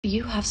If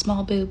you have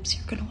small boobs,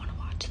 you're gonna want to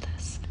watch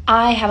this.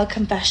 I have a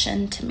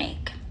confession to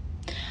make.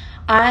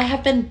 I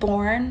have been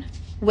born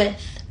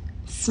with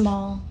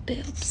small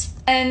boobs.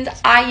 And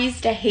I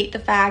used to hate the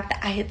fact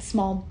that I had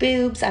small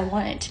boobs. I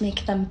wanted to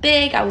make them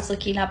big. I was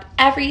looking up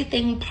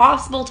everything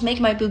possible to make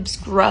my boobs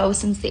grow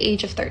since the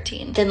age of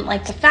 13. Didn't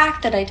like the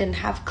fact that I didn't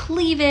have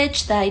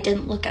cleavage, that I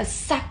didn't look as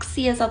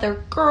sexy as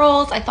other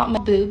girls. I thought my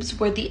boobs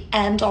were the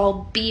end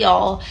all be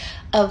all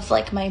of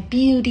like my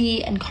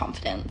beauty and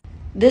confidence.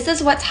 This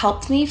is what's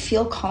helped me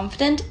feel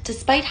confident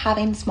despite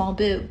having small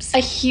boobs. A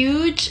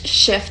huge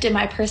shift in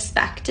my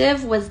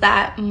perspective was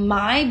that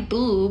my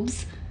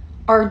boobs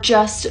are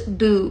just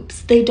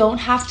boobs. They don't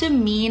have to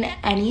mean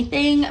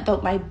anything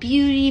about my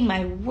beauty,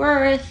 my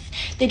worth.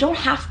 They don't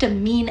have to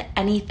mean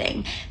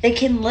anything. They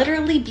can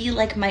literally be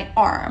like my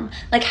arm,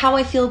 like how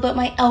I feel about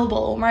my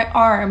elbow or my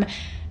arm.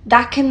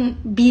 That can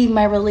be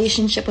my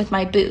relationship with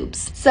my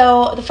boobs.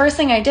 So the first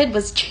thing I did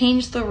was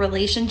change the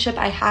relationship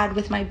I had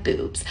with my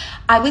boobs.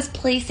 I was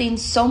placing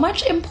so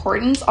much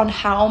importance on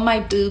how my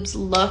boobs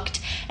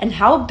looked and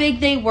how big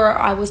they were.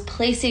 I was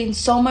placing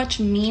so much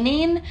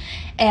meaning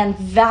and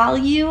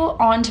value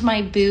onto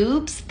my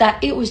boobs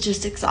that it was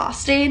just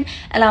exhausting.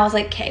 And I was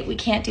like, okay, we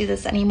can't do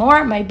this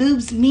anymore. My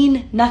boobs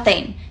mean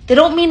nothing. They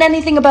don't mean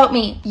anything about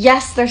me.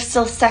 Yes, they're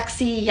still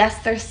sexy.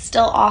 Yes, they're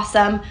still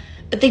awesome.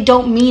 But they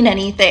don't mean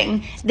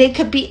anything. They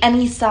could be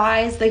any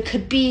size, they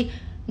could be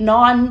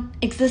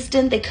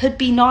non-existent, they could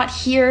be not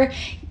here,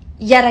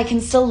 yet I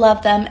can still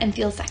love them and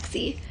feel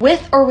sexy.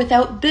 With or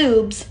without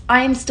boobs,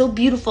 I am still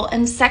beautiful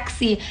and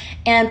sexy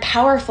and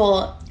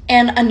powerful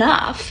and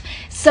enough.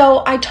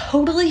 So I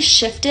totally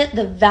shifted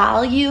the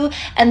value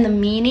and the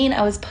meaning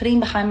I was putting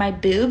behind my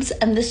boobs,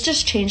 and this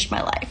just changed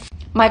my life.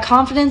 My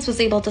confidence was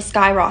able to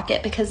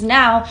skyrocket because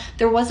now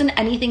there wasn't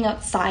anything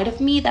outside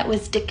of me that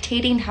was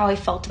dictating how I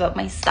felt about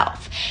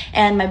myself.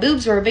 And my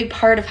boobs were a big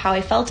part of how I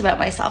felt about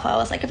myself. I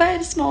was like, if I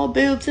have small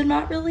boobs, I'm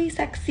not really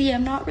sexy.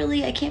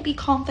 I can't be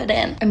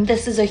confident. And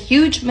this is a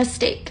huge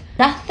mistake.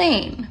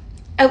 Nothing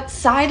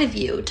outside of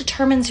you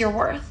determines your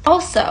worth.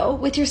 Also,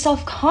 with your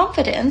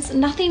self-confidence,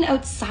 nothing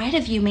outside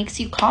of you makes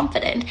you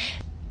confident.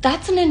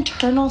 That's an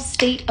internal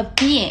state of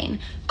being.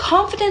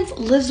 Confidence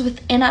lives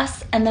within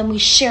us, and then we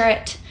share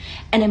it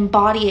and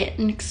embody it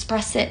and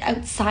express it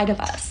outside of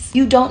us.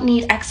 You don't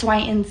need X, Y,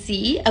 and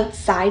Z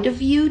outside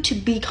of you to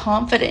be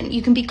confident.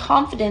 You can be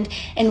confident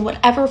in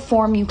whatever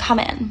form you come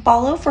in.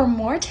 Follow for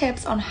more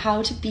tips on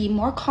how to be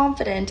more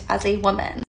confident as a woman.